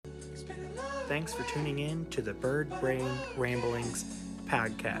Thanks for tuning in to the Bird Brain Ramblings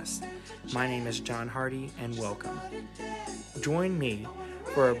podcast. My name is John Hardy, and welcome. Join me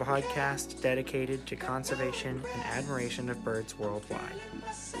for a podcast dedicated to conservation and admiration of birds worldwide.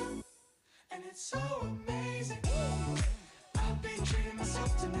 And it's so amazing. I've been treating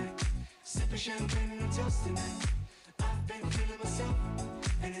myself tonight, sipping champagne and toast tonight. I've been feeling myself,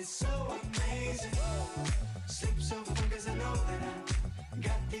 and it's so amazing. Sleep so fun 'cause I know that I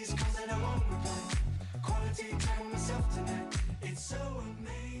got these calls that I won't reply. Quality time with myself tonight. It's so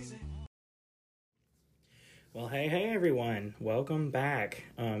amazing. Well, hey everyone, welcome back.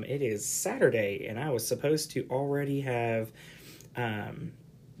 It is Saturday, and I was supposed to already have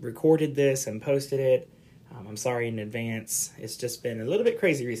recorded this and posted it. I'm sorry in advance. It's just been a little bit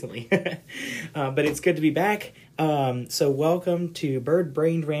crazy recently, but it's good to be back. So welcome to Bird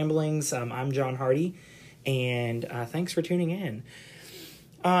Brain Ramblings. I'm John Hardy, and thanks for tuning in.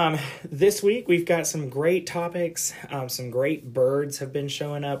 This week we've got some great topics. Some great birds have been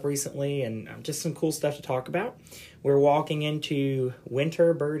showing up recently, and just some cool stuff to talk about. We're walking into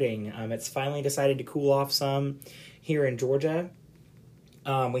winter birding. It's finally decided to cool off some here in Georgia.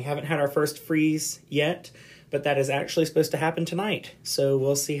 We haven't had our first freeze yet, but that is actually supposed to happen tonight. So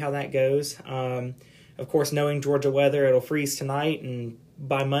we'll see how that goes. Of course, knowing Georgia weather, it'll freeze tonight, and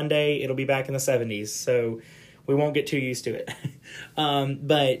by Monday, it'll be back in the 70s. So we won't get too used to it.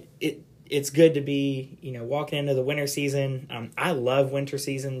 But it's good to be, walking into the winter season. I love winter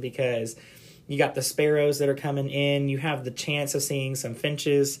season because you got the sparrows that are coming in. You have the chance of seeing some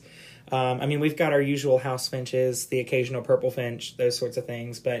finches. We've got our usual house finches, the occasional purple finch, those sorts of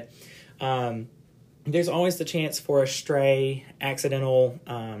things. But there's always the chance for a stray, accidental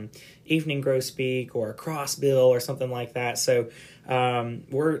evening grosbeak or a crossbill or something like that. So I'm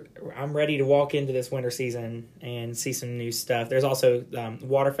ready to walk into this winter season and see some new stuff. There's also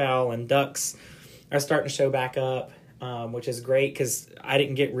waterfowl and ducks are starting to show back up, which is great because I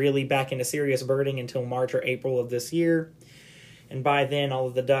didn't get really back into serious birding until March or April of this year. And by then, all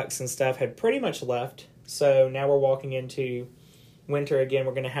of the ducks and stuff had pretty much left. So now we're walking into winter again.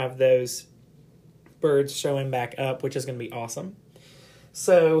 We're going to have those birds showing back up, which is going to be awesome.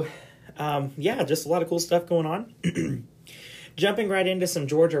 So, just a lot of cool stuff going on. Jumping right into some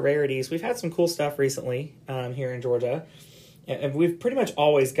Georgia rarities. We've had some cool stuff recently here in Georgia. And we've pretty much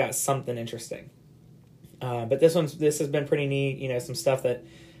always got something interesting. But this has been pretty neat. Some stuff that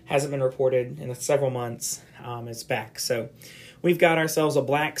hasn't been reported in several months is back. So we've got ourselves a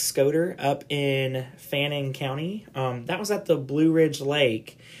black scoter up in Fannin County. That was at the Blue Ridge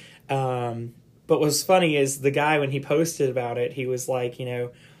Lake. But what's funny is the guy, when he posted about it, he was like,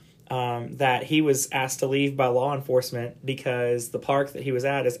 that he was asked to leave by law enforcement because the park that he was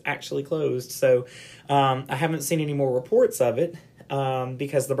at is actually closed. So I haven't seen any more reports of it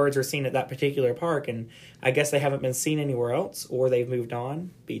because the birds are seen at that particular park, and I guess they haven't been seen anywhere else, or they've moved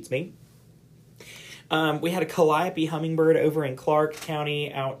on. Beats me. We had a calliope hummingbird over in Clark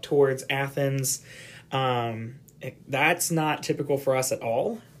County out towards Athens. That's not typical for us at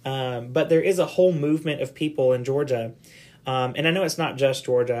all. But there is a whole movement of people in Georgia, and I know it's not just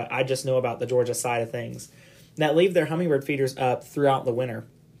Georgia, I just know about the Georgia side of things, that leave their hummingbird feeders up throughout the winter,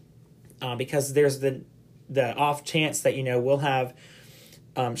 because there's the off chance that, we'll have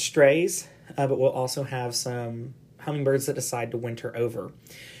strays, but we'll also have some hummingbirds that decide to winter over.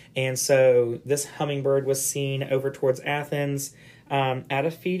 And so this hummingbird was seen over towards Athens at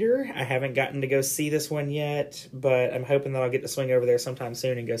a feeder. I haven't gotten to go see this one yet, but I'm hoping that I'll get to swing over there sometime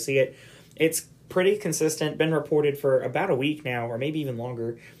soon and go see it. It's pretty consistent, been reported for about a week now, or maybe even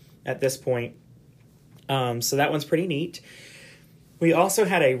longer at this point. So that one's pretty neat. We also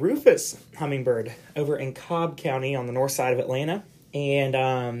had a rufous hummingbird over in Cobb County on the north side of Atlanta.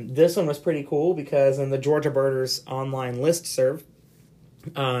 And this one was pretty cool because in the Georgia Birders online listserv,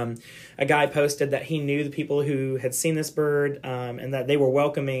 a guy posted that he knew the people who had seen this bird, and that they were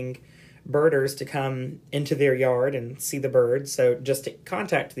welcoming birders to come into their yard and see the bird. So just to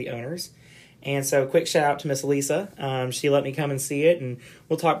contact the owners. And so quick shout out to Miss Lisa. She let me come and see it, and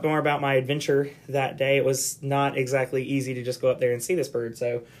we'll talk more about my adventure that day. It was not exactly easy to just go up there and see this bird.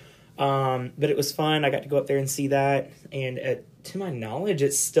 So, but it was fun. I got to go up there and see that. And to my knowledge,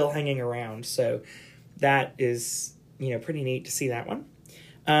 it's still hanging around. So that is, pretty neat to see that one.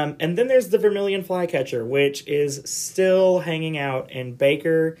 And then there's the vermilion flycatcher, which is still hanging out in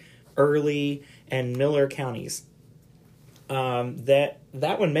Baker, Early, and Miller counties.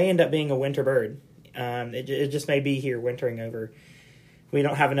 That one may end up being a winter bird. It just may be here wintering over. We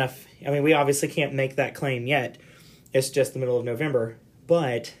don't have enough. We obviously can't make that claim yet. It's just the middle of November.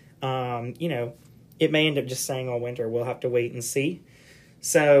 But, it may end up just staying all winter. We'll have to wait and see.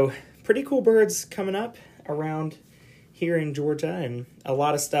 So pretty cool birds coming up around here in Georgia, and a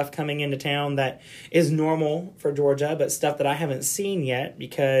lot of stuff coming into town that is normal for Georgia, but stuff that I haven't seen yet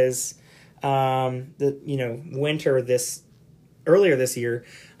because winter earlier this year,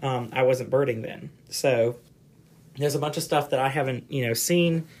 I wasn't birding then. So there's a bunch of stuff that I haven't,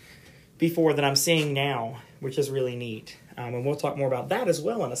 seen before that I'm seeing now, which is really neat. And we'll talk more about that as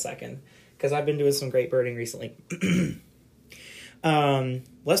well in a second, because I've been doing some great birding recently.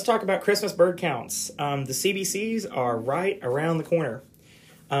 Let's talk about Christmas bird counts. The CBCs are right around the corner.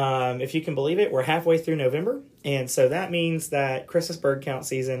 If you can believe it, we're halfway through November, and so that means that Christmas bird count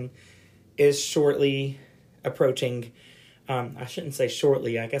season is shortly approaching. I shouldn't say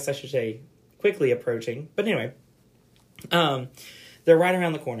shortly, I guess I should say quickly approaching. But anyway, they're right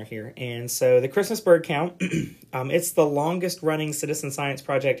around the corner here. And so the Christmas bird count, it's the longest running citizen science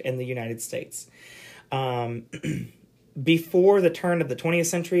project in the United States. Before the turn of the 20th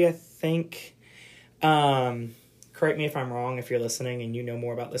century, I think, correct me if I'm wrong if you're listening and you know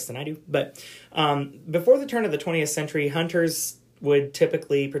more about this than I do, but before the turn of the 20th century, hunters would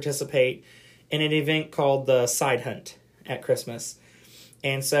typically participate in an event called the side hunt at Christmas.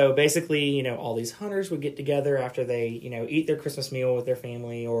 And so basically, all these hunters would get together after they, eat their Christmas meal with their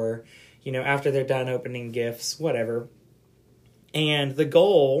family, or, after they're done opening gifts, whatever. And the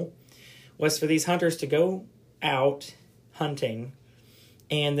goal was for these hunters to go out hunting,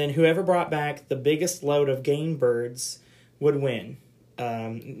 and then whoever brought back the biggest load of game birds would win.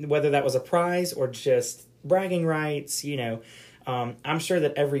 Whether that was a prize or just bragging rights, I'm sure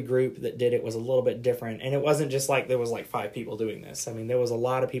that every group that did it was a little bit different, and it wasn't just like there was like 5 people doing this. I mean, there was a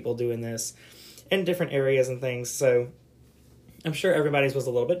lot of people doing this in different areas and things, so I'm sure everybody's was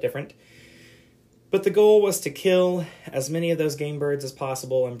a little bit different. But the goal was to kill as many of those game birds as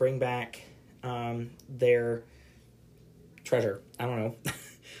possible and bring back their treasure. I don't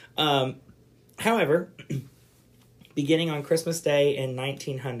know. However, beginning on Christmas Day in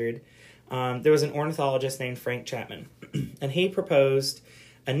 1900, there was an ornithologist named Frank Chapman, and he proposed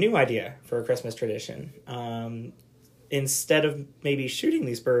a new idea for a Christmas tradition. Instead of maybe shooting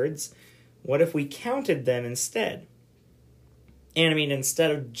these birds, what if we counted them instead? And I mean,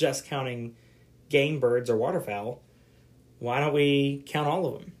 instead of just counting game birds or waterfowl, why don't we count all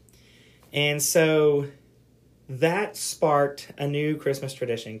of them? And so that sparked a new Christmas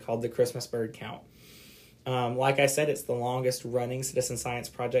tradition called the Christmas bird count. Like I said, it's the longest running citizen science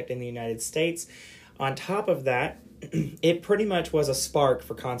project in the United States. On top of that, it pretty much was a spark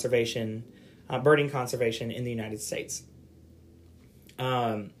for conservation, birding conservation in the United States.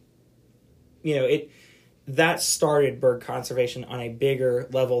 That started bird conservation on a bigger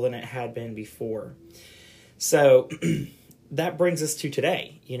level than it had been before. So that brings us to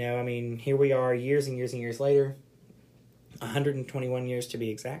today. Here we are years and years and years later, 121 years to be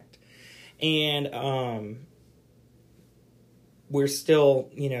exact. And we're still,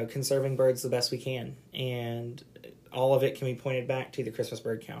 conserving birds the best we can. And all of it can be pointed back to the Christmas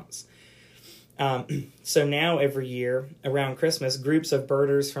bird counts. So now every year around Christmas, groups of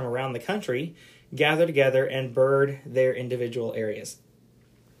birders from around the country gather together and bird their individual areas.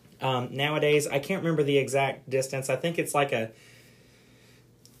 Nowadays, I can't remember the exact distance. I think it's like a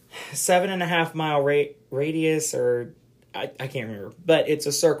 7.5 mile radius, or I can't remember, but it's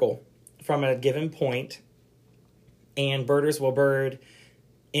a circle from a given point, and birders will bird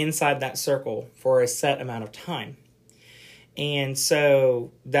inside that circle for a set amount of time. And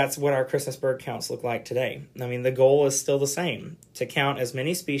so that's what our Christmas bird counts look like today. I mean, the goal is still the same, to count as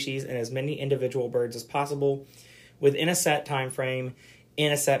many species and as many individual birds as possible within a set time frame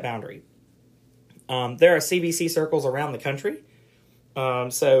in a set boundary. There are CBC circles around the country.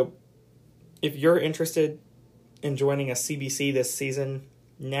 So if you're interested in joining a CBC this season,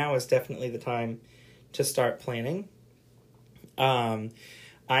 now is definitely the time to start planning. I'm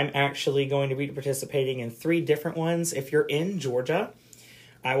actually going to be participating in 3 different ones. If you're in Georgia,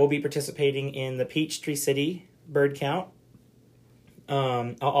 I will be participating in the Peachtree City bird count.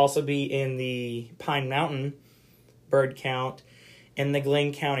 I'll also be in the Pine Mountain bird count and the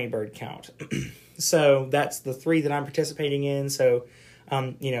Glenn County bird count. So that's the 3 that I'm participating in. So,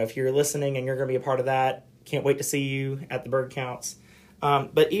 if you're listening and you're going to be a part of that, can't wait to see you at the bird counts.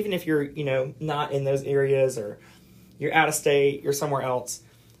 But even if you're, not in those areas, or you're out of state, you're somewhere else,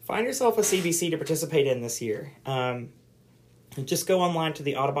 find yourself a CBC to participate in this year. Just go online to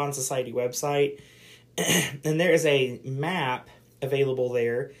the Audubon Society website, and there is a map available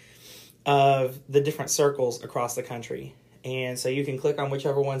there of the different circles across the country. And so you can click on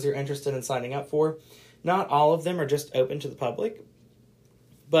whichever ones you're interested in signing up for. Not all of them are just open to the public,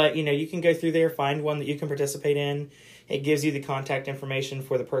 but, you can go through there, find one that you can participate in, It gives you the contact information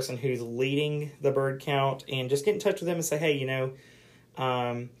for the person who's leading the bird count, and just get in touch with them and say, hey,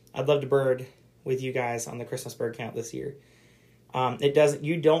 I'd love to bird with you guys on the Christmas bird count this year.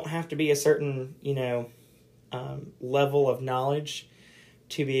 You don't have to be a certain, level of knowledge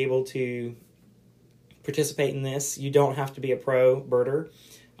to be able to participate in this. You don't have to be a pro birder.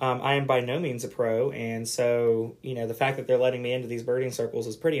 I am by no means a pro, and so, the fact that they're letting me into these birding circles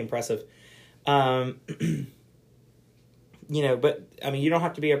is pretty impressive. But, you don't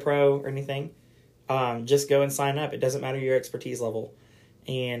have to be a pro or anything. Just go and sign up. It doesn't matter your expertise level.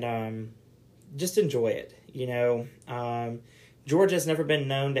 And just enjoy it, Georgia's never been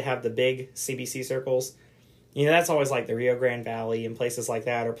known to have the big CBC circles. That's always like the Rio Grande Valley and places like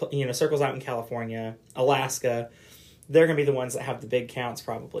that, or, circles out in California, Alaska. They're going to be the ones that have the big counts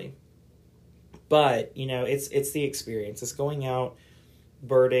probably. But, it's the experience. It's going out,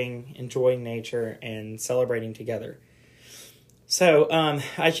 birding, enjoying nature, and celebrating together. So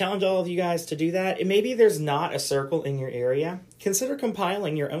I challenge all of you guys to do that. And maybe there's not a circle in your area. Consider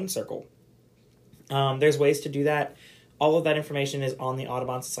compiling your own circle. There's ways to do that. All of that information is on the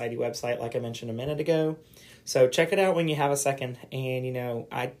Audubon Society website, like I mentioned a minute ago. So check it out when you have a second. And,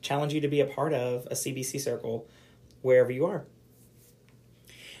 I challenge you to be a part of a CBC circle wherever you are.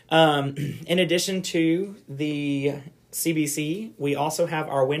 In addition to the CBC, we also have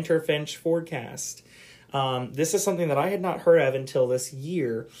our winter finch forecast. This is something that I had not heard of until this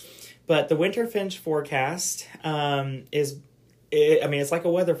year. But the winter finch forecast it's like a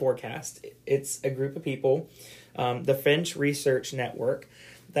weather forecast. It's a group of people, the Finch Research Network,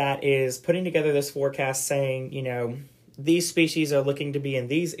 that is putting together this forecast saying, these species are looking to be in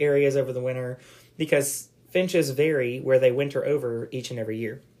these areas over the winter because finches vary where they winter over each and every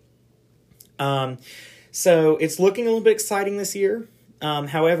year. So it's looking a little bit exciting this year.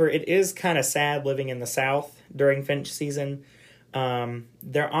 However, it is kind of sad living in the South during finch season.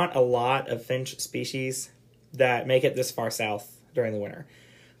 There aren't a lot of finch species that make it this far south during the winter.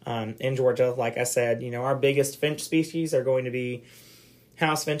 In Georgia, like I said, our biggest finch species are going to be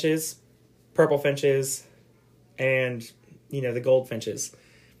house finches, purple finches, and, the goldfinches.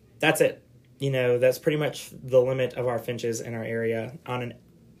 That's it. That's pretty much the limit of our finches in our area on an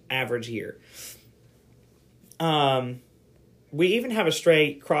average year. We even have a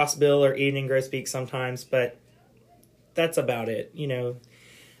stray crossbill or evening grosbeak sometimes, but that's about it,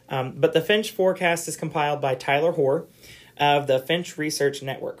 But the finch forecast is compiled by Tyler Hoare of the Finch Research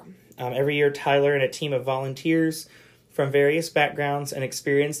Network. Every year, Tyler and a team of volunteers from various backgrounds and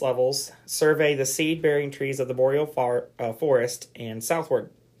experience levels survey the seed-bearing trees of the boreal forest and southward.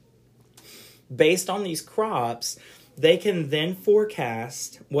 Based on these crops, they can then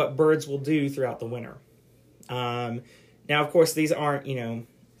forecast what birds will do throughout the winter. Now, of course, these aren't,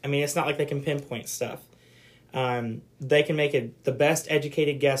 it's not like they can pinpoint stuff. They can make the best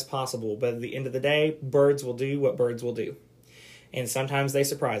educated guess possible, but at the end of the day, birds will do what birds will do. And sometimes they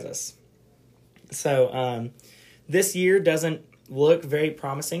surprise us. So this year doesn't look very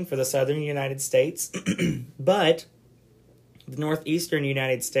promising for the southern United States, but the northeastern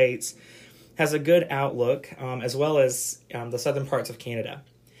United States has a good outlook, as well as the southern parts of Canada.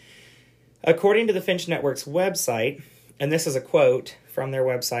 According to the Finch Network's website, and this is a quote from their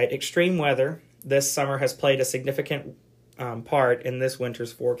website, extreme weather this summer has played a significant part in this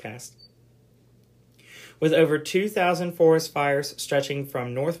winter's forecast. With over 2,000 forest fires stretching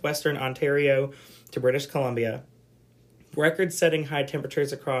from northwestern Ontario to British Columbia, record-setting high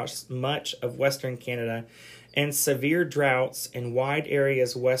temperatures across much of western Canada, and severe droughts in wide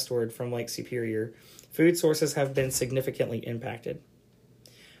areas westward from Lake Superior, food sources have been significantly impacted.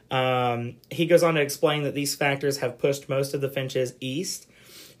 He goes on to explain that these factors have pushed most of the finches east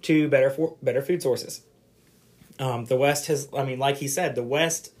to better food sources. The West has, like he said, the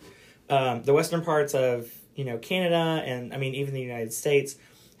western parts of, Canada and, even the United States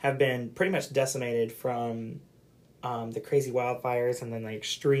have been pretty much decimated from the crazy wildfires and then the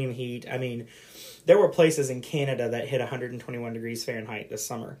extreme heat. There were places in Canada that hit 121 degrees Fahrenheit this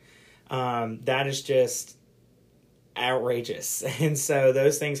summer. That is just outrageous. And so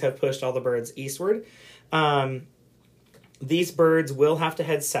those things have pushed all the birds eastward. These birds will have to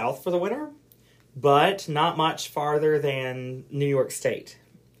head south for the winter, but not much farther than New York State.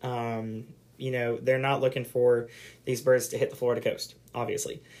 They're not looking for these birds to hit the Florida coast,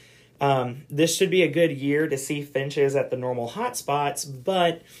 obviously. This should be a good year to see finches at the normal hot spots,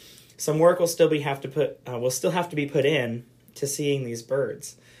 but some work will still have to be put in to seeing these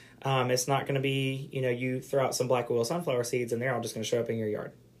birds. It's not going to be, you throw out some black widow sunflower seeds and they're all just going to show up in your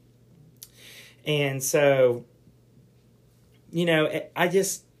yard. And so,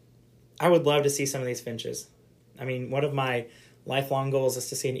 I would love to see some of these finches. I mean, one of my lifelong goals is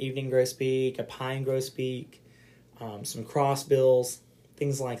to see an evening grosbeak, a pine grosbeak, some crossbills,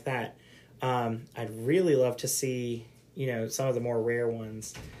 things like that. I'd really love to see, some of the more rare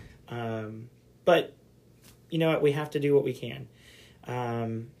ones. But you know what? We have to do what we can.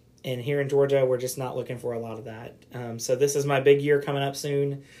 And here in Georgia, we're just not looking for a lot of that. So this is my big year coming up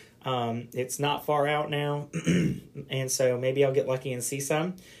soon. It's not far out now. And so maybe I'll get lucky and see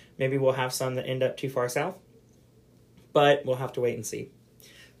some. Maybe we'll have some that end up too far south. But we'll have to wait and see.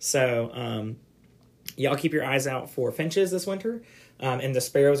 So y'all keep your eyes out for finches this winter. And the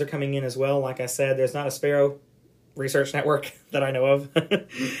sparrows are coming in as well. Like I said, there's not a sparrow research network that I know of.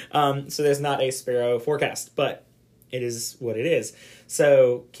 So there's not a sparrow forecast. But it is what it is.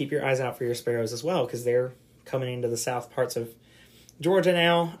 So keep your eyes out for your sparrows as well, because they're coming into the south parts of Georgia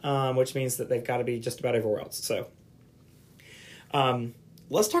now, which means that they've got to be just about everywhere else. So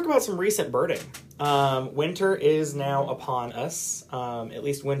let's talk about some recent birding. Winter is now upon us, at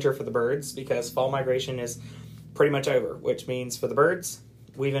least winter for the birds, because fall migration is pretty much over, which means for the birds,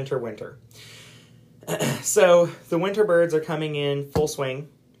 we've entered winter. So the winter birds are coming in full swing.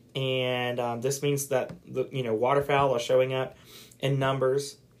 And this means that the waterfowl are showing up in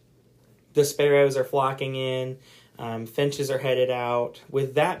numbers. The sparrows are flocking in. Finches are headed out.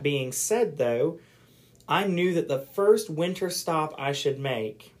 With that being said, though, I knew that the first winter stop I should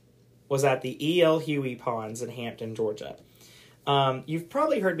make was at the E.L. Huey Ponds in Hampton, Georgia. You've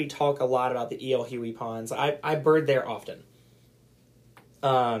probably heard me talk a lot about the E.L. Huey Ponds. I bird there often.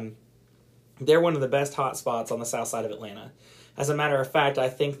 They're one of the best hot spots on the south side of Atlanta. As a matter of fact, I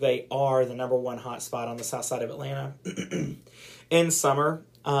think they are the number one hot spot on the south side of Atlanta. In summer,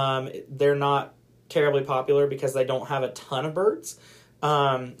 they're not terribly popular because they don't have a ton of birds,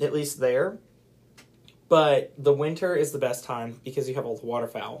 at least there. But the winter is the best time because you have all the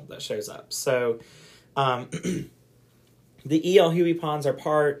waterfowl that shows up. So the E.L. Huey Ponds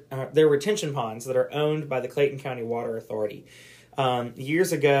are they're retention ponds that are owned by the Clayton County Water Authority.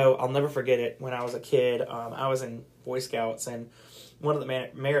 Years ago, I'll never forget it, when I was a kid, I was in Boy Scouts, and one of the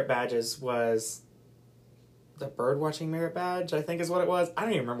merit badges was the birdwatching merit badge, I think is what it was. I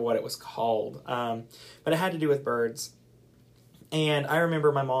don't even remember what it was called, but it had to do with birds. And I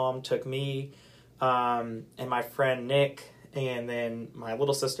remember my mom took me and my friend Nick and then my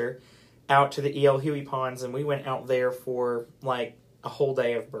little sister out to the E.L. Huey Ponds, and we went out there for like a whole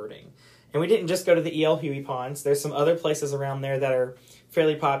day of birding. And we didn't just go to the E.L. Huey Ponds. There's some other places around there that are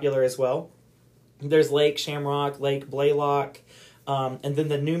fairly popular as well. There's Lake Shamrock, Lake Blaylock, and then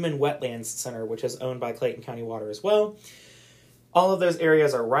the Newman Wetlands Center, which is owned by Clayton County Water as well. All of those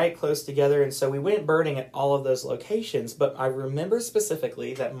areas are right close together, and so we went birding at all of those locations. But I remember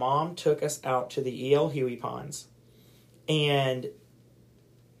specifically that Mom took us out to the E.L. Huey Ponds, and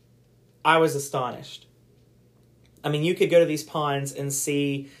I was astonished. I mean, you could go to these ponds and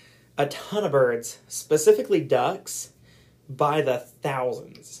see a ton of birds, specifically ducks, by the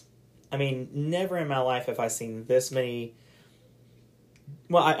thousands. I mean, never in my life have I seen this many.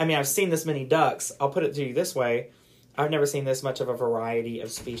 Well, I've seen this many ducks. I'll put it to you this way. I've never seen this much of a variety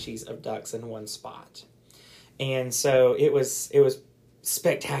of species of ducks in one spot. And so it was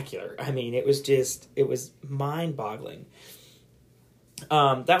spectacular. I mean, it was mind-boggling.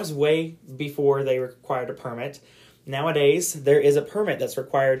 That was way before they required a permit. Nowadays, there is a permit that's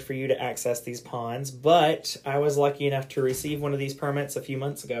required for you to access these ponds, but I was lucky enough to receive one of these permits a few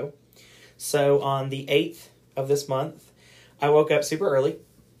months ago. So on the 8th of this month, I woke up super early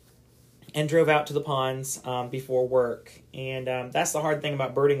and drove out to the ponds before work. And that's the hard thing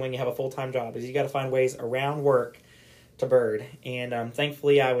about birding when you have a full-time job, is you got to find ways around work to bird. And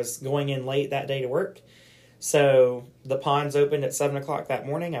thankfully, I was going in late that day to work. So the ponds opened at 7 o'clock that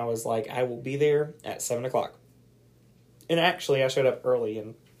morning. I was like, I will be there at 7 o'clock. And actually, I showed up early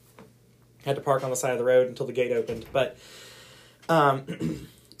and had to park on the side of the road until the gate opened. But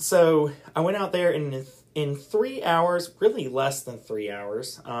so I went out there in 3 hours, really less than 3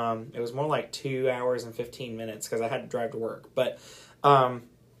 hours. It was more like 2 hours and 15 minutes because I had to drive to work. But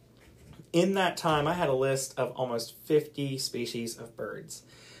in that time, I had a list of almost 50 species of birds.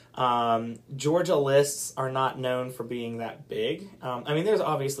 Georgia lists are not known for being that big. There's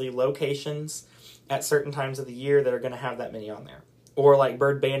obviously locations at certain times of the year that are going to have that many on there. Or like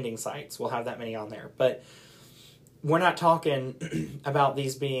bird banding sites will have that many on there. But we're not talking about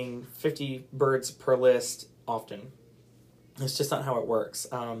these being 50 birds per list often. It's just not how it works.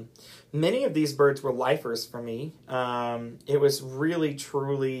 Many of these birds were lifers for me. It was really,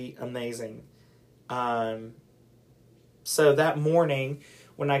 truly amazing. So that morning,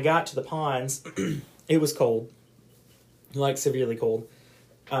 when I got to the ponds, it was cold. Like, severely cold.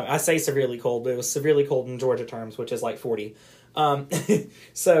 I say severely cold, but it was severely cold in Georgia terms, which is like 40.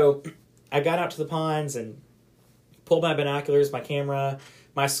 So I got out to the ponds and pulled my binoculars, my camera,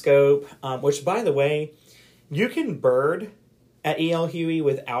 my scope, which, by the way, you can bird at E.L. Huey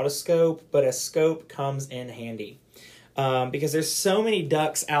without a scope, but a scope comes in handy. Because there's so many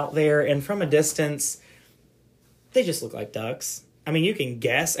ducks out there, and from a distance, they just look like ducks. I mean, you can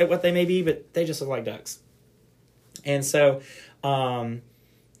guess at what they may be, but they just look like ducks. And so,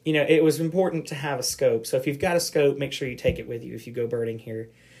 it was important to have a scope. So if you've got a scope, make sure you take it with you if you go birding here.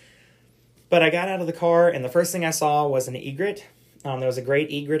 But I got out of the car, and the first thing I saw was an egret. There was a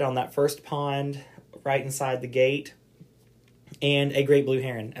great egret on that first pond right inside the gate, and a great blue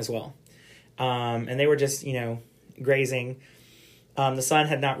heron as well. And they were just, grazing. The sun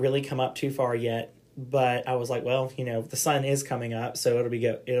had not really come up too far yet, but I was like, well, the sun is coming up, so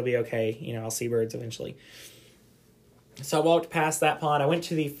it'll be okay. I'll see birds eventually. So I walked past that pond. I went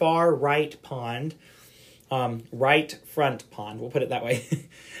to the far right pond, right front pond, we'll put it that way.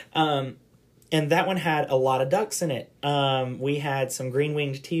 And that one had a lot of ducks in it. We had some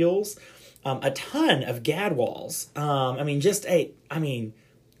green-winged teals, a ton of gadwalls.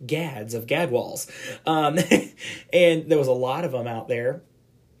 Gads of gadwalls. And there was a lot of them out there.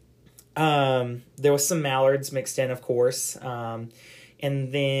 There was some mallards mixed in, of course. And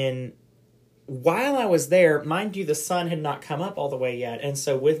then while I was there, mind you, the sun had not come up all the way yet. And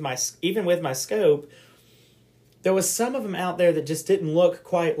so even with my scope, there was some of them out there that just didn't look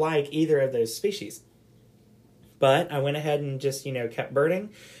quite like either of those species. But I went ahead and just, kept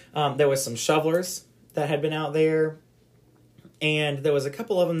birding. There was some shovelers that had been out there. And there was a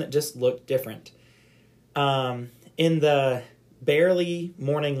couple of them that just looked different. In the barely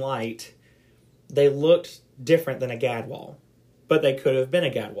morning light, they looked different than a gadwall. But they could have been a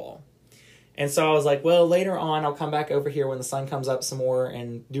gadwall. And so I was like, well, later on, I'll come back over here when the sun comes up some more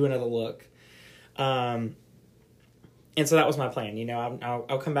and do another look. And so that was my plan.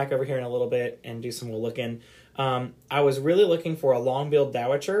 I'll come back over here in a little bit and do some more looking. I was really looking for a long-billed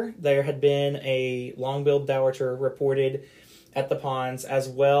dowitcher. There had been a long-billed dowitcher reported at the ponds, as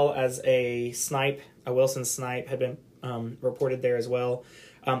well as a snipe, a Wilson snipe had been reported there as well.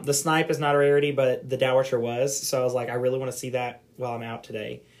 The snipe is not a rarity, but the dowitcher was. So I was like, I really want to see that while I'm out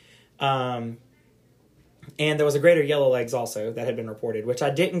today. And there was a greater yellowlegs also that had been reported, which I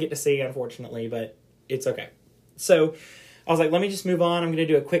didn't get to see, unfortunately, but it's okay. So I was like, let me just move on. I'm going to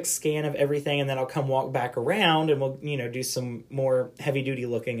do a quick scan of everything, and then I'll come walk back around, and we'll, do some more heavy-duty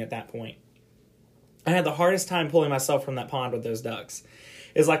looking at that point. I had the hardest time pulling myself from that pond with those ducks.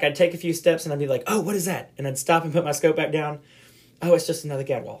 It's like I'd take a few steps, and I'd be like, oh, what is that? And I'd stop and put my scope back down. Oh, it's just another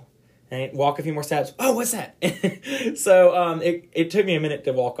gadwall. And I'd walk a few more steps. Oh, what's that? So it took me a minute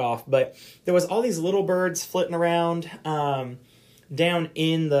to walk off, but there was all these little birds flitting around down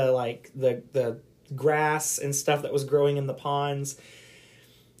in the grass and stuff that was growing in the ponds.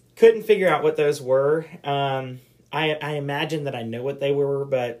 Couldn't figure out what those were. I imagine that I know what they were,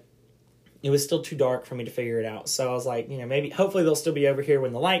 but it was still too dark for me to figure it out. So I was like, hopefully they'll still be over here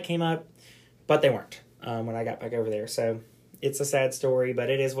when the light came up, but they weren't when I got back over there. So it's a sad story, but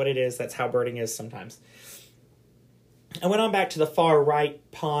it is what it is. That's how birding is sometimes. I went on back to the far right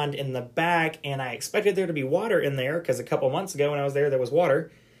pond in the back, and I expected there to be water in there because a couple months ago when I was there was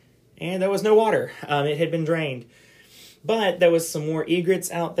water, and there was no water. It had been drained. But there was some more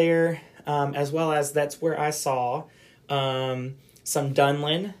egrets out there, as well as that's where I saw some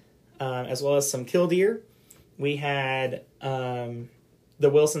dunlin, as well as some killdeer. We had the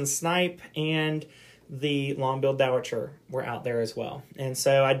Wilson snipe and the long-billed dowitcher were out there as well. And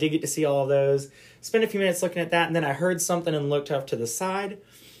so I did get to see all of those. Spent a few minutes looking at that, and then I heard something and looked off to the side.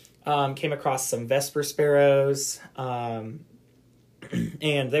 Came across some Vesper sparrows. And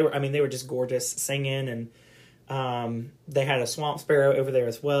they were just gorgeous singing, and they had a swamp sparrow over there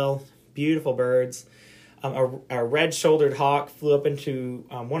as well. Beautiful birds. A red-shouldered hawk flew up into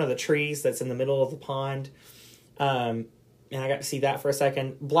one of the trees that's in the middle of the pond. And I got to see that for a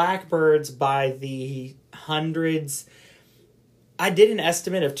second. Blackbirds by the hundreds. I did an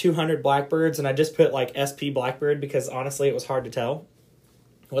estimate of 200 blackbirds, and I just put SP blackbird because honestly it was hard to tell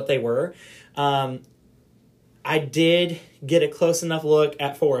what they were. I did get a close enough look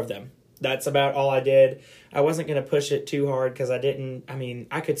at 4 of them. That's about all I did. I wasn't going to push it too hard because I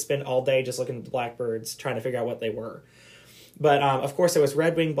could spend all day just looking at the blackbirds trying to figure out what they were. But of course there was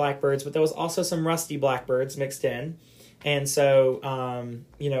red-winged blackbirds, but there was also some rusty blackbirds mixed in. And so,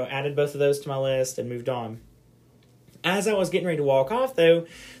 added both of those to my list and moved on. As I was getting ready to walk off, though,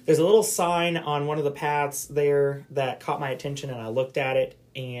 there's a little sign on one of the paths there that caught my attention, and I looked at it,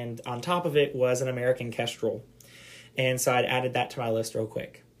 and on top of it was an American kestrel. And so I'd added that to my list real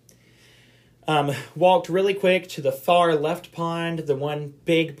quick. Walked really quick to the far left pond, the one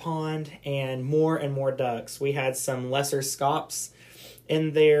big pond, and more ducks. We had some lesser scops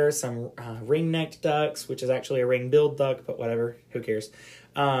in there, some ring-necked ducks, which is actually a ring-billed duck, but whatever, who cares.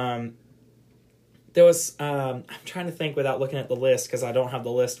 There was, I'm trying to think without looking at the list, because I don't have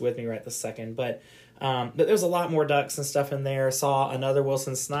the list with me right this second, but there was a lot more ducks and stuff in there. Saw another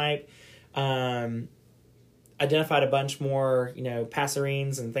Wilson snipe, identified a bunch more,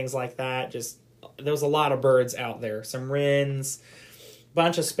 passerines and things like that. Just, there was a lot of birds out there. Some wrens,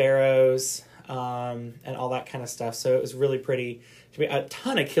 bunch of sparrows, and all that kind of stuff. So it was really pretty. A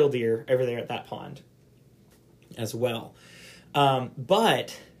ton of killdeer over there at that pond as well.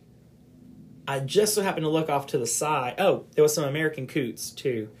 But I just so happened to look off to the side. Oh, there was some American coots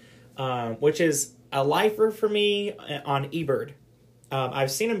too, which is a lifer for me on eBird.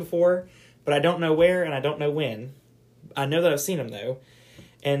 I've seen them before, but I don't know where and I don't know when. I know that I've seen them though.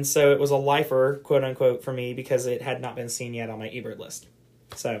 And so it was a lifer, quote unquote, for me because it had not been seen yet on my eBird list.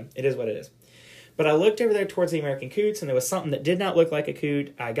 So it is what it is. But I looked over there towards the American coots and there was something that did not look like a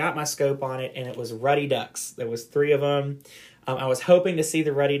coot. I got my scope on it and it was ruddy ducks. There was 3 of them. I was hoping to see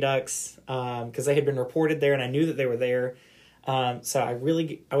the ruddy ducks because they had been reported there and I knew that they were there. So I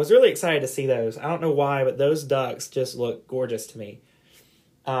was really excited to see those. I don't know why, but those ducks just look gorgeous to me.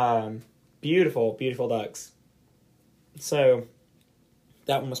 Beautiful, beautiful ducks. So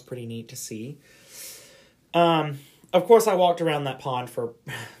that one was pretty neat to see. Of course, I walked around that pond for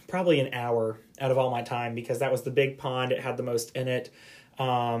probably an hour out of all my time because that was the big pond. It had the most in it.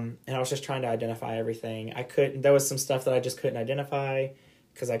 And I was just trying to identify everything. There was some stuff that I just couldn't identify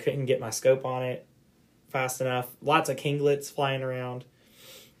because I couldn't get my scope on it fast enough. Lots of kinglets flying around.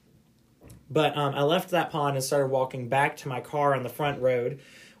 But I left that pond and started walking back to my car on the front road,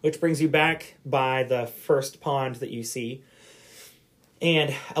 which brings you back by the first pond that you see.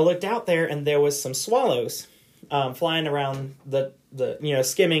 And I looked out there and there was some swallows flying around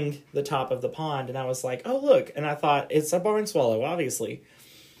skimming the top of the pond. And I was like, oh, look. And I thought, it's a barn swallow, obviously.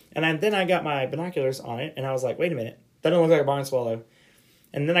 And then I got my binoculars on it and I was like, wait a minute. That doesn't look like a barn swallow.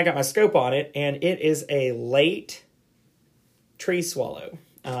 And then I got my scope on it and it is a late tree swallow.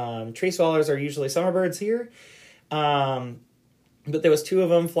 Tree swallows are usually summer birds here. But there was 2 of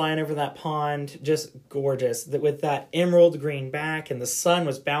them flying over that pond, just gorgeous. With that emerald green back, and the sun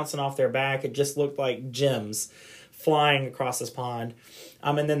was bouncing off their back. It just looked like gems flying across this pond.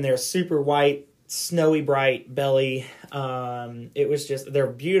 And then their super white, snowy bright belly.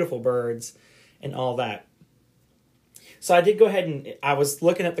 They're beautiful birds and all that. So I did go ahead and I was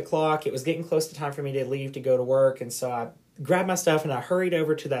looking at the clock. It was getting close to time for me to leave to go to work. And so I grabbed my stuff and I hurried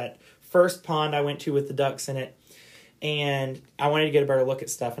over to that first pond I went to with the ducks in it. And I wanted to get a better look at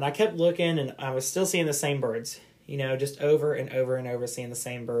stuff. And I kept looking, and I was still seeing the same birds. Just over and over and over seeing the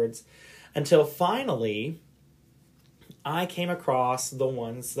same birds. Until finally, I came across the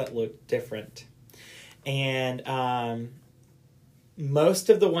ones that looked different. And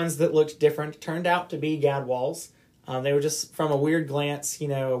most of the ones that looked different turned out to be gadwalls. They were just from a weird glance,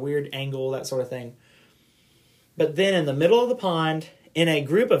 a weird angle, that sort of thing. But then in the middle of the pond, in a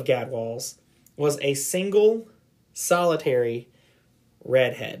group of gadwalls, was a single solitary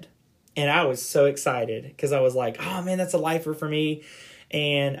redhead. And I was so excited because I was like, oh man, that's a lifer for me.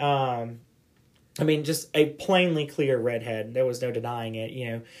 And just a plainly clear redhead. There was no denying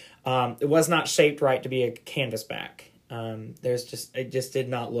it. It was not shaped right to be a canvasback. It just did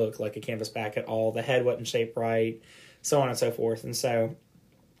not look like a canvasback at all. The head wasn't shaped right, so on and so forth. And so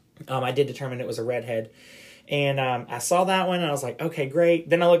I did determine it was a redhead. And I saw that one and I was like, okay, great.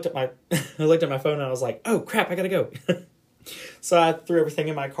 Then I looked at my phone and I was like, oh crap, I gotta go. So I threw everything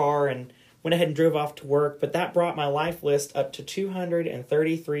in my car and went ahead and drove off to work. But that brought my life list up to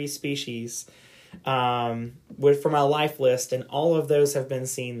 233 species for my life list. And all of those have been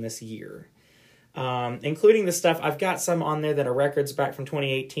seen this year. Including the stuff, I've got some on there that are records back from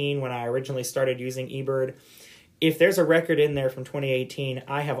 2018 when I originally started using eBird. If there's a record in there from 2018,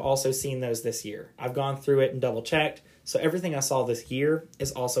 I have also seen those this year. I've gone through it and double-checked. So everything I saw this year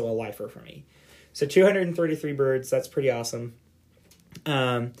is also a lifer for me. So 233 birds, that's pretty awesome.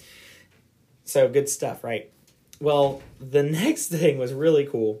 So good stuff, right? Well, the next thing was really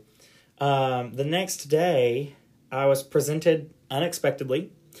cool. The next day, I was presented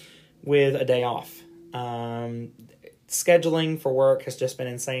unexpectedly with a day off. Scheduling for work has just been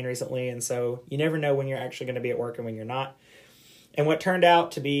insane recently, and so you never know when you're actually going to be at work and when you're not. And what turned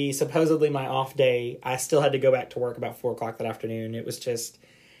out to be supposedly my off day, I still had to go back to work about 4 o'clock that afternoon. It was just,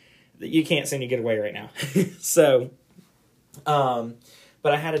 you can't seem to get away right now. So,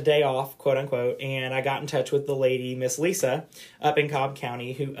 but I had a day off, quote unquote, and I got in touch with the lady, Miss Lisa, up in Cobb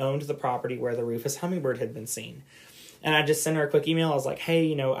County, who owned the property where the rufous hummingbird had been seen. And I just sent her a quick email. I was like, hey,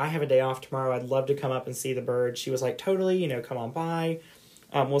 you know, I have a day off tomorrow. I'd love to come up and see the bird. She was like, totally, you know, come on by.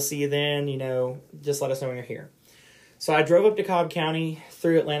 We'll see you then, you know, just let us know when you're here. So I drove up to Cobb County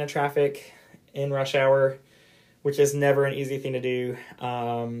through Atlanta traffic in rush hour, which is never an easy thing to do.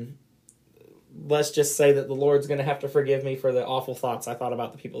 Let's just say that the Lord's going to have to forgive me for the awful thoughts I thought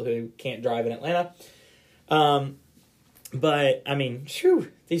about the people who can't drive in Atlanta. But, I mean,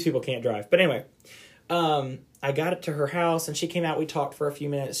 these people can't drive. But anyway, I got it to her house, and she came out. We talked for a few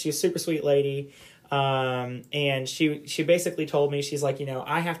minutes. She's a super sweet lady. And she basically told me, she's like, you know,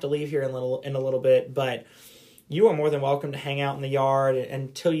 I have to leave here in a little bit, but you are more than welcome to hang out in the yard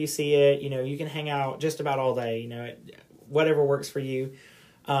until you see it. You know, you can hang out just about all day, you know, whatever works for you.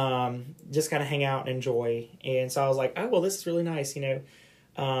 Just kind of hang out and enjoy. And so I was like, oh, well, this is really nice, you know.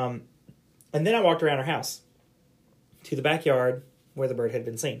 And then I walked around her house to the backyard where the bird had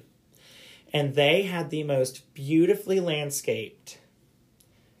been seen. And they had the most beautifully landscaped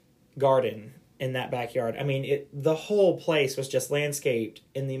garden in that backyard. I mean, the whole place was just landscaped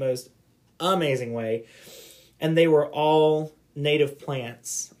in the most amazing way. And they were all native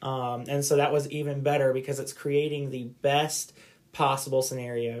plants. And so that was even better because it's creating the best possible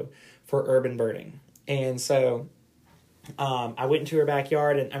scenario for urban birding. And so I went into her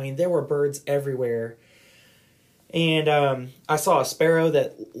backyard, and I mean, there were birds everywhere. And I saw a sparrow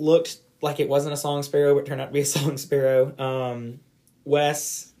that looked like it wasn't a song sparrow, but turned out to be a song sparrow.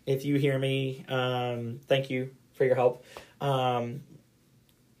 Wes, if you hear me, thank you for your help.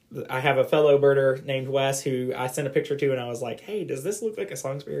 I have a fellow birder named Wes who I sent a picture to, and I was like, hey, does this look like a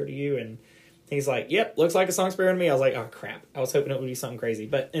song sparrow to you? And he's like, yep, looks like a song sparrow to me. I was like, oh, crap. I was hoping it would be something crazy.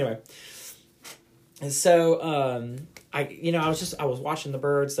 But anyway. And so, I was watching the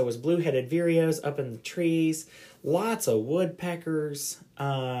birds. There was blue-headed vireos up in the trees. Lots of woodpeckers.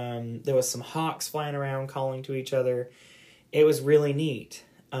 There was some hawks flying around calling to each other. It was really neat.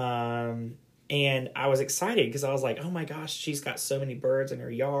 And I was excited because I was like, oh my gosh, she's got so many birds in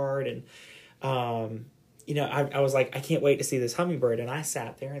her yard. And, I was like, I can't wait to see this hummingbird. And I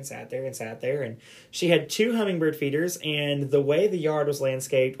sat there. And she had 2 hummingbird feeders. And the way the yard was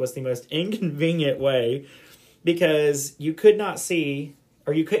landscaped was the most inconvenient way because you could not see,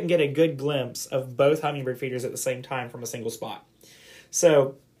 or you couldn't get a good glimpse of both hummingbird feeders at the same time from a single spot.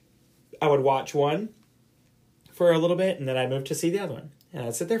 So I would watch one for a little bit, and then I'd move to see the other one. And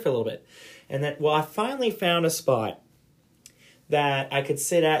I'd sit there for a little bit. And then, I finally found a spot that I could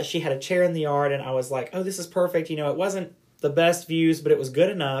sit at. She had a chair in the yard, and I was like, oh, this is perfect. You know, it wasn't the best views, but it was good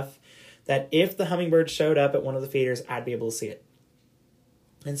enough that if the hummingbird showed up at one of the feeders, I'd be able to see it.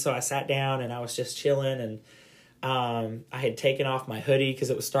 And so I sat down, and I was just chilling, and I had taken off my hoodie because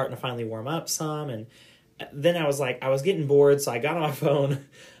it was starting to finally warm up some. And then I was like, I was getting bored, so I got on my phone.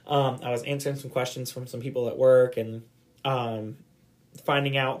 I was answering some questions from some people at work, and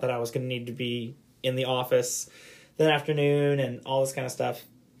finding out that I was going to need to be in the office that afternoon and all this kind of stuff.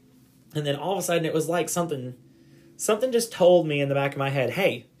 And then all of a sudden it was like something just told me in the back of my head,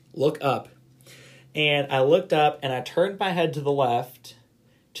 hey, look up. And I looked up, and I turned my head to the left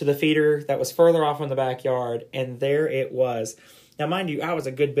to the feeder that was further off in the backyard, and there it was. Now, mind you, I was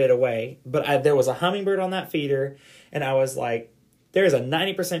a good bit away, but there was a hummingbird on that feeder, and I was like, there's a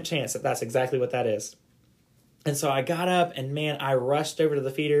 90% chance that that's exactly what that is. And so I got up, and man, I rushed over to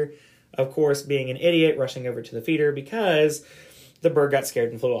the feeder, of course, being an idiot, rushing over to the feeder because the bird got scared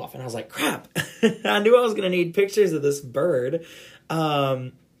and flew off. And I was like, crap, I knew I was going to need pictures of this bird.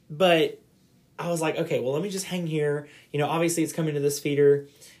 But I was like, okay, well, let me just hang here. You know, obviously it's coming to this feeder.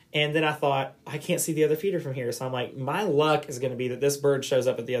 And then I thought, I can't see the other feeder from here. So I'm like, my luck is going to be that this bird shows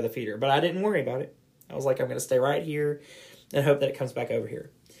up at the other feeder. But I didn't worry about it. I was like, I'm going to stay right here and hope that it comes back over here.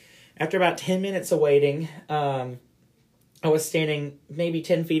 After about 10 minutes of waiting, I was standing maybe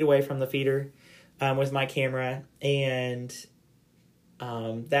 10 feet away from the feeder with my camera, and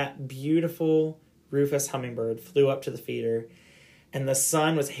that beautiful rufous hummingbird flew up to the feeder, and the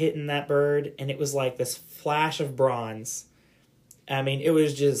sun was hitting that bird, and it was like this flash of bronze. I mean, it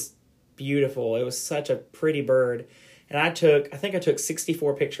was just beautiful. It was such a pretty bird, and I think I took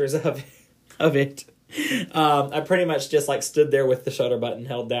 64 pictures of it. I pretty much just like stood there with the shutter button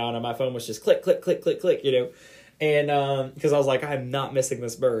held down, and my phone was just click, click, click, click, click, you know, and because I was like, I'm not missing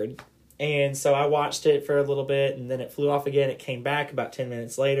this bird. And so I watched it for a little bit, and then it flew off again. It came back about 10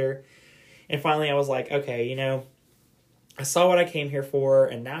 minutes later, and finally I was like, okay, you know, I saw what I came here for,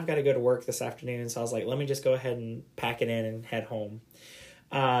 and now I've got to go to work this afternoon, so I was like, let me just go ahead and pack it in and head home.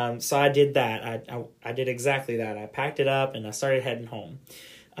 So I did that. I did exactly that. I packed it up and I started heading home.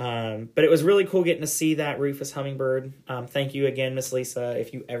 But it was really cool getting to see that Rufus hummingbird. Thank you again, Miss Lisa.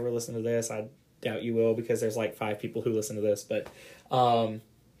 If you ever listen to this, I doubt you will because there's like 5 people who listen to this. But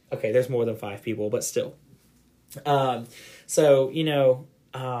okay, there's more than 5 people, but still. So,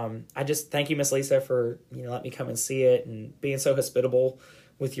 I just thank you, Miss Lisa, for, letting me come and see it and being so hospitable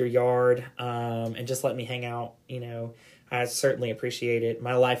with your yard, and just let me hang out. I certainly appreciate it.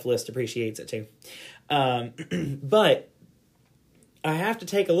 My life list appreciates it too. But I have to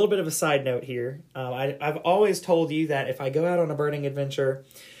take a little bit of a side note here. I've always told you that if I go out on a birding adventure,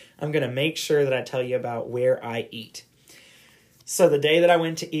 I'm going to make sure that I tell you about where I eat. So the day that I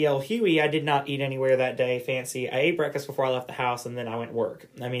went to E.L. Huey, I did not eat anywhere that day fancy. I ate breakfast before I left the house, and then I went to work.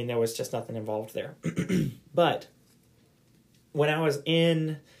 I mean, there was just nothing involved there. But when I went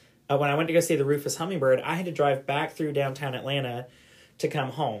to go see the Rufus hummingbird, I had to drive back through downtown Atlanta to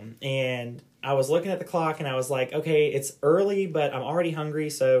come home. And I was looking at the clock, and I was like, okay, it's early, but I'm already hungry,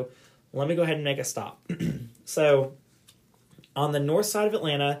 so let me go ahead and make a stop. So on the north side of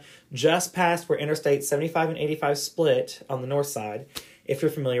Atlanta, just past where Interstate 75 and 85 split on the north side, if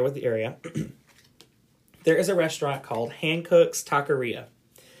you're familiar with the area, there is a restaurant called Hancook's Taqueria.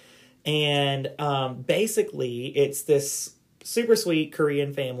 And basically, it's this super sweet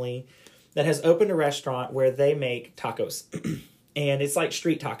Korean family that has opened a restaurant where they make tacos. And it's like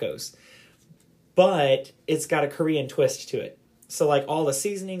street tacos. But it's got a Korean twist to it. So like all the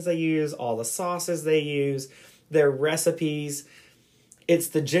seasonings they use, all the sauces they use, their recipes, it's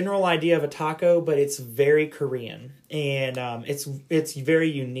the general idea of a taco, but it's very Korean. And it's very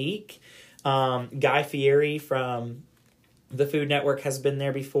unique. Guy Fieri from the Food Network has been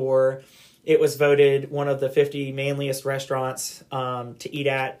there before. It was voted one of the 50 manliest restaurants to eat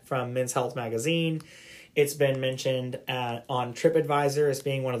at from Men's Health magazine. It's been mentioned on TripAdvisor as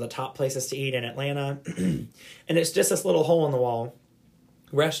being one of the top places to eat in Atlanta. And it's just this little hole-in-the-wall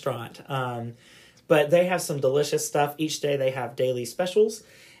restaurant. But they have some delicious stuff. Each day they have daily specials.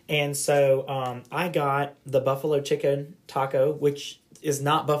 And so I got the buffalo chicken taco, which is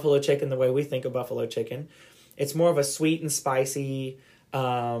not buffalo chicken the way we think of buffalo chicken. It's more of a sweet and spicy,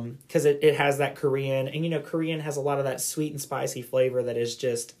 because it has that Korean. And, Korean has a lot of that sweet and spicy flavor that is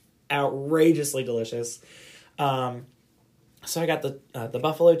just outrageously delicious. So I got the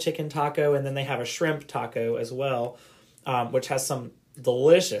buffalo chicken taco, and then they have a shrimp taco as well, which has some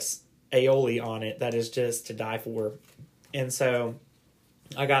delicious aioli on it that is just to die for. And so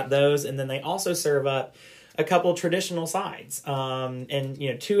I got those, and then they also serve up a couple traditional sides.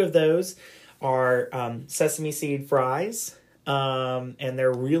 And 2 of those are sesame seed fries, and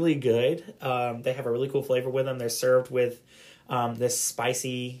they're really good. They have a really cool flavor with them. They're served with this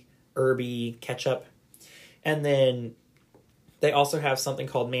spicy, herby ketchup. And then they also have something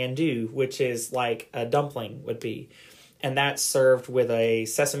called mandu, which is like a dumpling would be. And that's served with a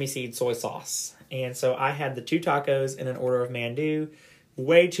sesame seed soy sauce. And so I had the 2 tacos and an order of mandu.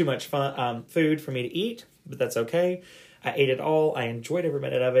 Way too much food for me to eat, but that's okay. I ate it all. I enjoyed every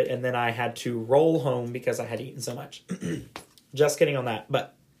minute of it. And then I had to roll home because I had eaten so much. Just kidding on that.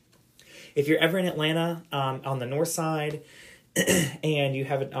 But if you're ever in Atlanta on the north side and you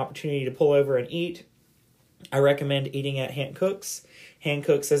have an opportunity to pull over and eat, I recommend eating at Hancook's.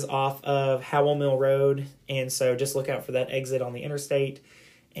 Hancook's is off of Howell Mill Road, and so just look out for that exit on the interstate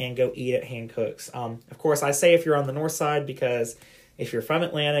and go eat at Hancook's. Of course, I say if you're on the north side because if you're from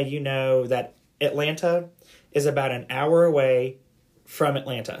Atlanta, you know that Atlanta is about an hour away from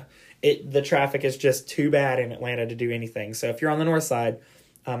Atlanta. The traffic is just too bad in Atlanta to do anything. So if you're on the north side,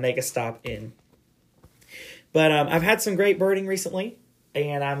 make a stop in. But I've had some great birding recently,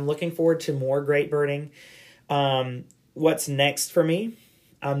 and I'm looking forward to more great birding. What's next for me?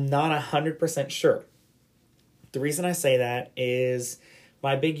 I'm not 100% sure. The reason I say that is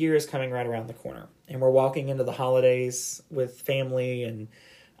my big year is coming right around the corner, and we're walking into the holidays with family, and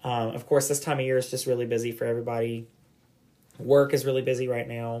of course this time of year is just really busy for everybody. Work is really busy right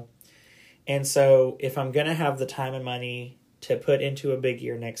now, and so if I'm going to have the time and money to put into a big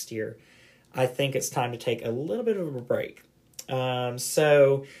year next year, I think it's time to take a little bit of a break.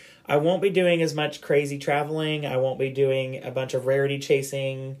 So I won't be doing as much crazy traveling. I won't be doing a bunch of rarity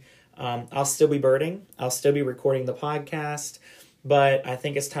chasing. I'll still be birding. I'll still be recording the podcast. But I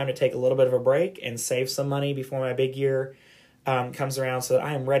think it's time to take a little bit of a break and save some money before my big year comes around so that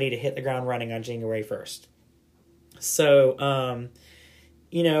I am ready to hit the ground running on January 1st. So,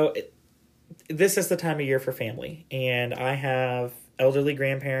 this is the time of year for family. And I have elderly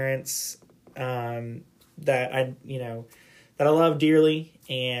grandparents that I love dearly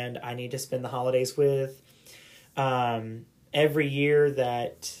and I need to spend the holidays with. every year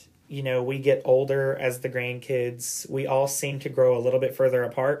that, we get older as the grandkids, we all seem to grow a little bit further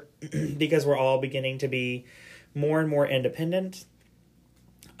apart because we're all beginning to be more and more independent.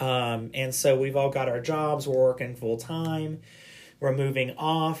 And so we've all got our jobs, we're working full time, we're moving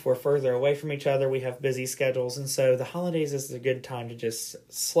off, we're further away from each other, we have busy schedules. And so the holidays is a good time to just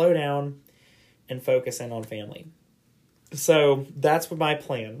slow down and focus in on family. So that's what my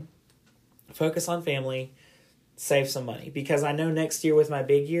plan. Focus on family, save some money. Because I know next year with my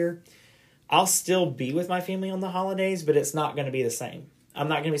big year, I'll still be with my family on the holidays, but it's not going to be the same. I'm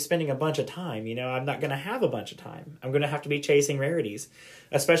not going to be spending a bunch of time, I'm not going to have a bunch of time. I'm going to have to be chasing rarities,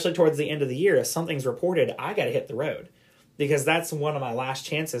 especially towards the end of the year. If something's reported, I got to hit the road because that's one of my last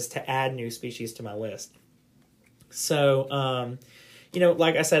chances to add new species to my list. So,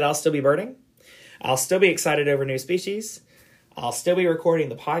 like I said, I'll still be birding. I'll still be excited over new species. I'll still be recording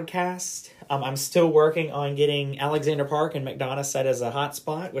the podcast. I'm still working on getting Alexander Park and McDonough set as a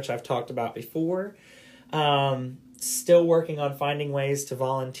hotspot, which I've talked about before. Still working on finding ways to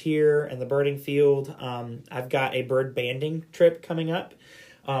volunteer in the birding field. I've got a bird banding trip coming up,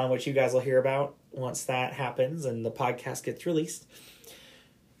 which you guys will hear about once that happens and the podcast gets released.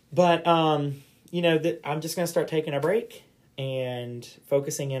 But, I'm just going to start taking a break and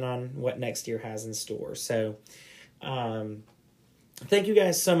focusing in on what next year has in store. So, thank you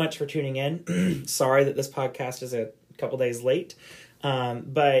guys so much for tuning in. Sorry that this podcast is a couple days late.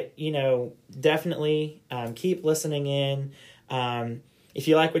 But, definitely keep listening in. If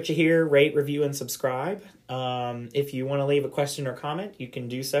you like what you hear, rate, review, and subscribe. If you want to leave a question or comment, you can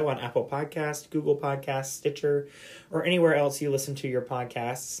do so on Apple Podcasts, Google Podcasts, Stitcher, or anywhere else you listen to your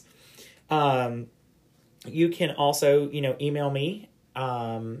podcasts. You can also, email me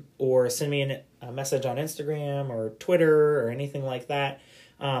or send me a message on Instagram or Twitter or anything like that.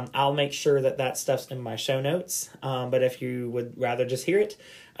 I'll make sure that stuff's in my show notes. But if you would rather just hear it,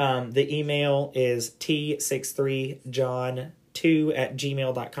 the email is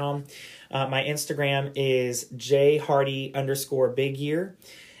t63john2@gmail.com. My Instagram is jhardy_bigyear.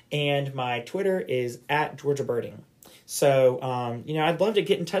 And my Twitter is @GeorgiaBirding. So, I'd love to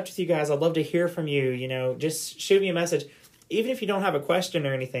get in touch with you guys. I'd love to hear from you. Just shoot me a message. Even if you don't have a question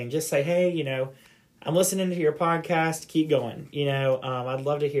or anything, just say, hey, I'm listening to your podcast. Keep going. I'd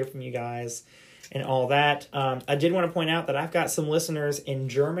love to hear from you guys and all that. I did want to point out that I've got some listeners in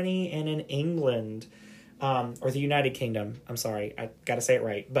Germany and in England, or the United Kingdom. I'm sorry. I got to say it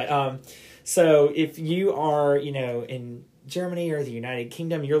right. But, so if you are, in Germany or the United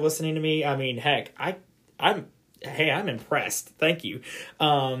Kingdom, you're listening to me. I mean, heck, I'm impressed. Thank you.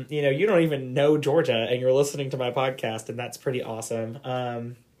 You don't even know Georgia and you're listening to my podcast, and that's pretty awesome.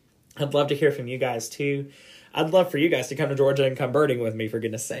 I'd love to hear from you guys too. I'd love for you guys to come to Georgia and come birding with me, for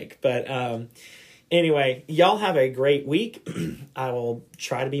goodness sake. But anyway, y'all have a great week. I will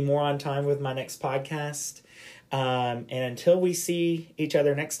try to be more on time with my next podcast. And until we see each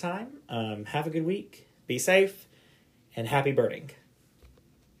other next time, have a good week, be safe, and happy birding.